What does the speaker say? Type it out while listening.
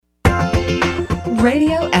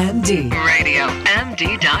Radio MD.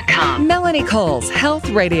 RadioMD.com. Melanie Cole's Health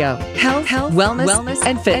Radio. Health, wellness,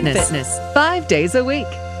 and fitness. 5 days a week.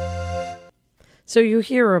 So you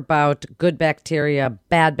hear about good bacteria,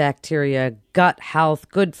 bad bacteria, gut health,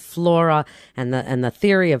 good flora, and the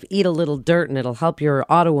theory of eat a little dirt and it'll help your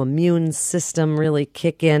autoimmune system really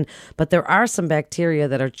kick in. But there are some bacteria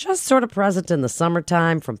that are just sort of present in the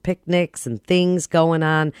summertime from picnics and things going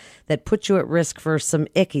on that put you at risk for some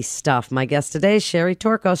icky stuff. My guest today is Sherry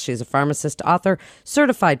Torkos. She's a pharmacist, author,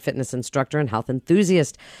 certified fitness instructor, and health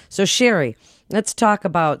enthusiast. So Sherry, let's talk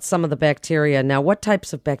about some of the bacteria. Now, what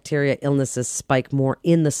types of bacteria illnesses spike more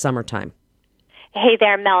in the summertime? Hey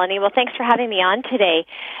there, Melanie. Well, thanks for having me on today.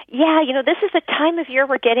 Yeah, this is a time of year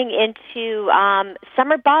we're getting into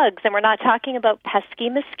summer bugs, and we're not talking about pesky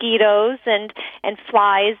mosquitoes and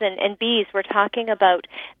flies and bees. We're talking about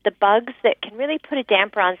the bugs that can really put a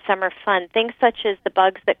damper on summer fun, things such as the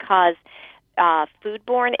bugs that cause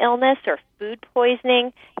foodborne illness or food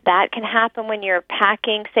poisoning. That can happen when you're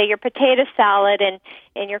packing, say, your potato salad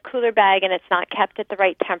in your cooler bag and it's not kept at the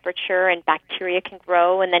right temperature, and bacteria can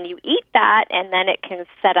grow, and then you eat that, and then it can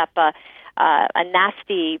set up a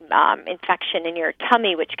nasty infection in your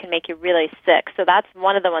tummy, which can make you really sick. So that's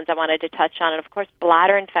one of the ones I wanted to touch on. And, of course,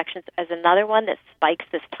 bladder infections is another one that spikes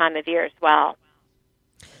this time of year as well.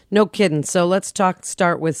 No kidding. So let's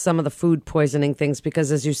start with some of the food poisoning things,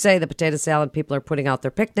 because as you say, the potato salad, people are putting out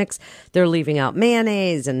their picnics. They're leaving out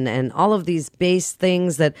mayonnaise and all of these base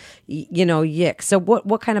things that, yick. So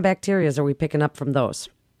what kind of bacteria are we picking up from those?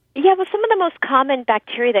 Yeah, well, some of the most common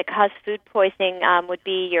bacteria that cause food poisoning would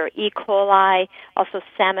be your E. coli, also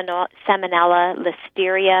Salmonella,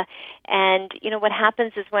 Listeria. And, what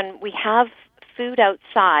happens is when we have food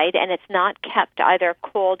outside and it's not kept either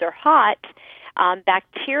cold or hot,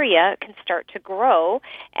 bacteria can start to grow,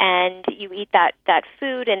 and you eat that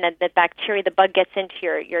food, and then the bug gets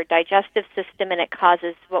into your digestive system, and it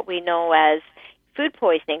causes what we know as food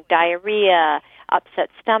poisoning, diarrhea, upset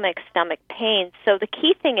stomach pain. So the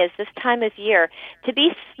key thing is this time of year to be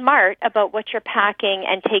smart about what you're packing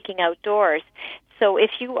and taking outdoors. So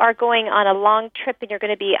if you are going on a long trip and you're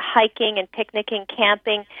going to be hiking and picnicking,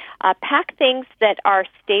 camping, pack things that are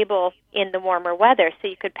stable in the warmer weather. So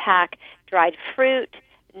you could pack dried fruit,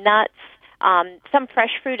 nuts. Some fresh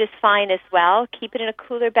fruit is fine as well. Keep it in a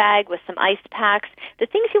cooler bag with some ice packs. The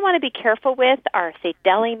things you want to be careful with are, say,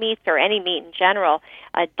 deli meats or any meat in general,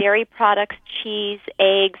 dairy products, cheese,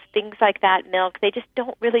 eggs, things like that, milk. They just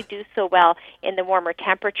don't really do so well in the warmer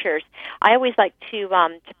temperatures. I always like to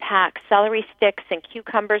pack celery sticks and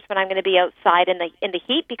cucumbers when I'm going to be outside in the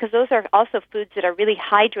heat, because those are also foods that are really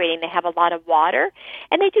hydrating. They have a lot of water,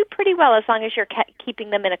 and they do pretty well as long as you're keeping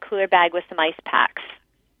them in a cooler bag with some ice packs.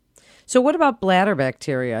 So what about bladder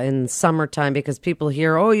bacteria in summertime? Because people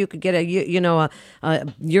hear, you could get a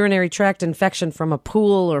urinary tract infection from a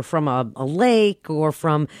pool or from a lake or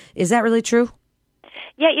from, is that really true?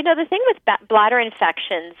 Yeah, the thing with bladder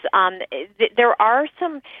infections, there are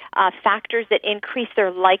some factors that increase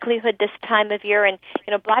their likelihood this time of year. And,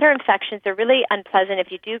 bladder infections are really unpleasant.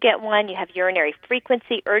 If you do get one, you have urinary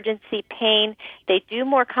frequency, urgency, pain. They do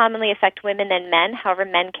more commonly affect women than men. However,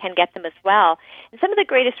 men can get them as well. And some of the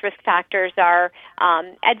greatest risk factors are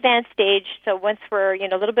advanced age. So once we're,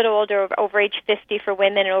 a little bit older, over age 50 for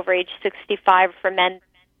women and over age 65 for men,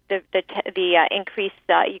 the increase,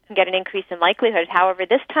 you can get an increase in likelihood. However,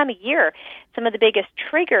 this time of year, some of the biggest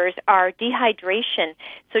triggers are dehydration.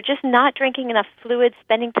 So just not drinking enough fluids,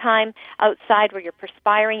 spending time outside where you're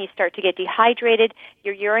perspiring, you start to get dehydrated.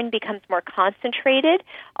 Your urine becomes more concentrated.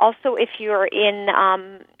 Also, if you're in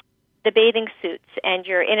the bathing suits and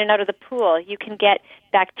you're in and out of the pool, you can get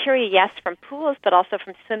bacteria, yes, from pools, but also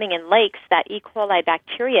from swimming in lakes. That E. coli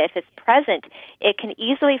bacteria, if it's present, it can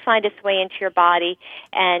easily find its way into your body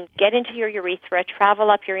and get into your urethra, travel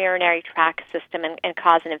up your urinary tract system, and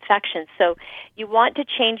cause an infection. So you want to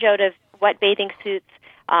change out of wet bathing suits,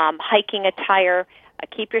 hiking attire,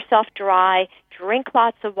 keep yourself dry, drink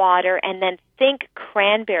lots of water, and then think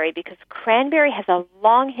cranberry, because cranberry has a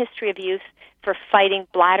long history of use for fighting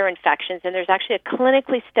bladder infections. And there's actually a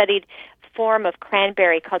clinically studied form of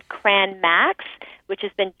cranberry called Cran Max, which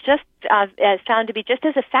has been just found to be just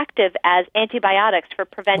as effective as antibiotics for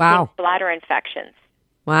preventing bladder infections.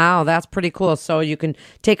 Wow, that's pretty cool. So you can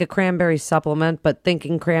take a cranberry supplement, but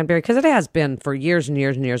thinking cranberry, because it has been for years and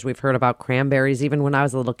years and years, we've heard about cranberries, even when I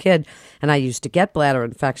was a little kid, and I used to get bladder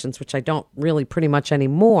infections, which I don't really pretty much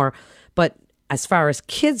anymore. But as far as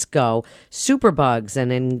kids go, superbugs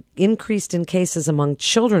and increased in cases among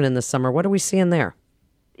children in the summer, what are we seeing there?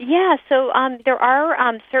 Yeah, so there are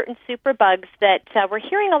certain superbugs that we're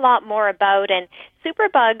hearing a lot more about, and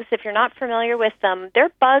superbugs, if you're not familiar with them, they're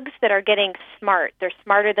bugs that are getting smart. They're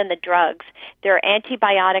smarter than the drugs. They're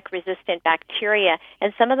antibiotic-resistant bacteria,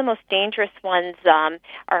 and some of the most dangerous ones are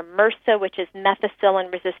MRSA, which is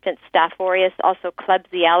methicillin-resistant Staph aureus, also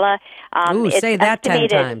Klebsiella. Ooh, say that 10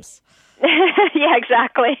 times. Yeah,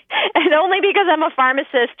 exactly. And only because I'm a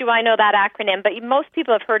pharmacist do I know that acronym, but most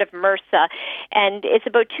people have heard of MRSA. And it's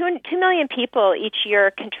about 2 million people each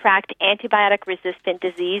year contract antibiotic-resistant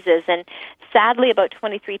diseases, and sadly about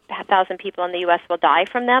 23,000 people in the U.S. will die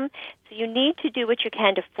from them. So you need to do what you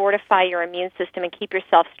can to fortify your immune system and keep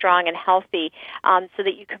yourself strong and healthy so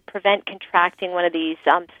that you can prevent contracting one of these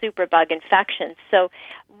superbug infections. So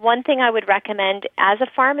one thing I would recommend as a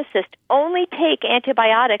pharmacist, only take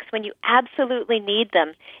antibiotics when you absolutely need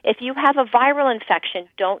them. If you have a viral infection,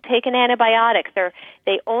 don't take an antibiotic.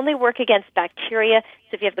 They only work against bacteria.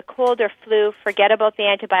 So if you have the cold or flu, forget about the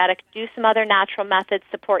antibiotic. Do some other natural methods,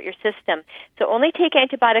 support your system. So only take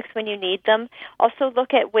antibiotics when you need them. Also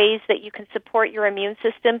look at ways that you can support your immune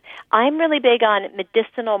system. I'm really big on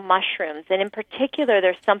medicinal mushrooms, and in particular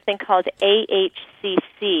there's something called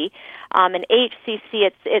AHCC. And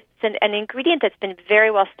AHCC, it's an ingredient that's been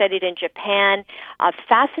very well studied in Japan.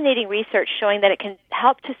 Fascinating research showing that it can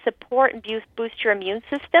help to support and boost your immune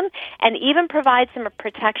system and even provide some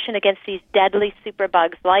protection against these deadly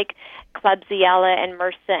superbugs like Klebsiella and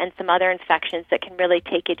MRSA and some other infections that can really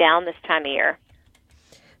take you down this time of year.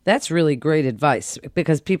 That's really great advice,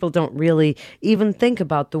 because people don't really even think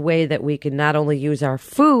about the way that we can not only use our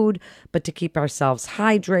food, but to keep ourselves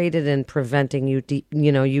hydrated and preventing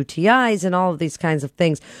UTIs and all of these kinds of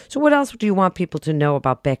things. So what else do you want people to know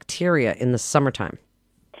about bacteria in the summertime?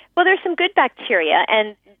 Well, there's some good bacteria,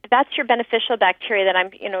 and that's your beneficial bacteria that I'm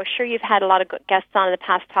sure you've had a lot of guests on in the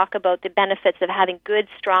past talk about the benefits of having good,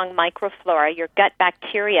 strong microflora, your gut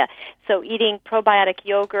bacteria. So eating probiotic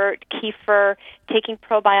yogurt, kefir, taking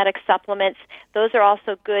probiotic supplements, those are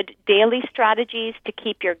also good daily strategies to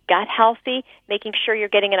keep your gut healthy, making sure you're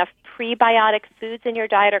getting enough prebiotic foods in your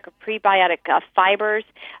diet or prebiotic fibers.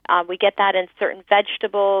 We get that in certain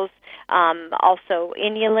vegetables. Also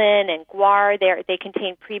inulin and guar, they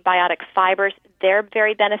contain prebiotic fibers. They're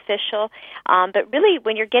very beneficial. But really,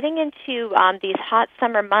 when you're getting into these hot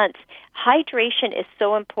summer months, hydration is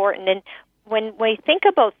so important. And when we think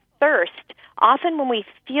about thirst, often when we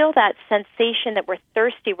feel that sensation that we're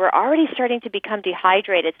thirsty, we're already starting to become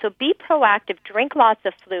dehydrated. So be proactive. Drink lots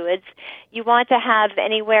of fluids. You want to have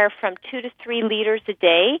anywhere from 2 to 3 liters a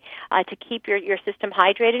day to keep your system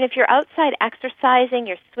hydrated. If you're outside exercising,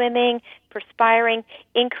 you're swimming, perspiring,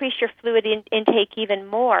 increase your fluid intake even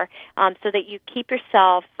more so that you keep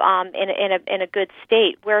yourself in a good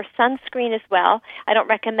state. Wear sunscreen as well. I don't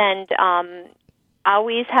recommend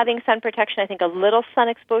always having sun protection. I think a little sun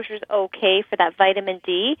exposure is okay for that vitamin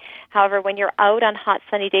D. However, when you're out on hot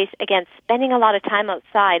sunny days, again, spending a lot of time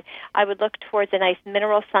outside, I would look towards a nice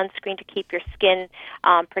mineral sunscreen to keep your skin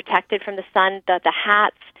protected from the sun, the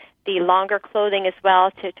hats, the longer clothing as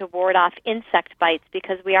well to ward off insect bites,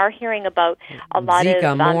 because we are hearing about a lot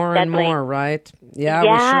Zika, of more and deadly. more, right? Yeah, we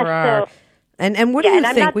sure are. And what do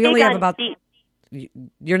you think? We only have about...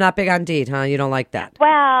 You're not big on DEET, huh? You don't like that?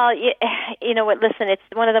 Well, you know what? Listen, it's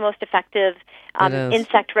one of the most effective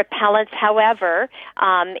insect repellents. However,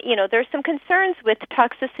 there's some concerns with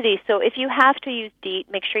toxicity. So if you have to use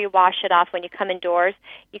DEET, make sure you wash it off when you come indoors.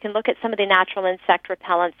 You can look at some of the natural insect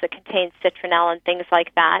repellents that contain citronelle and things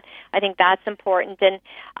like that. I think that's important. And,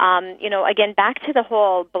 again, back to the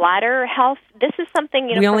whole bladder health, this is something,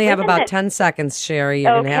 we only have about 10 seconds, Sherry.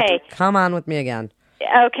 You're going to have to come on with me again.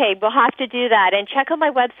 Okay, we'll have to do that. And check out my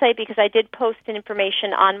website, because I did post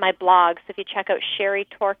information on my blog. So if you check out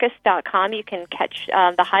sherrytorkis.com, you can catch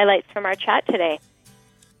the highlights from our chat today.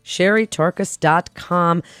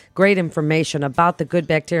 sherrytorkis.com. Great information about the good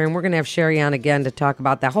bacteria. And we're going to have Sherry on again to talk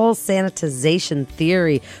about the whole sanitization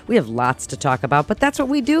theory. We have lots to talk about, but that's what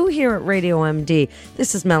we do here at Radio MD.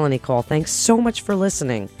 This is Melanie Cole. Thanks so much for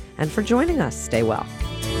listening and for joining us. Stay well.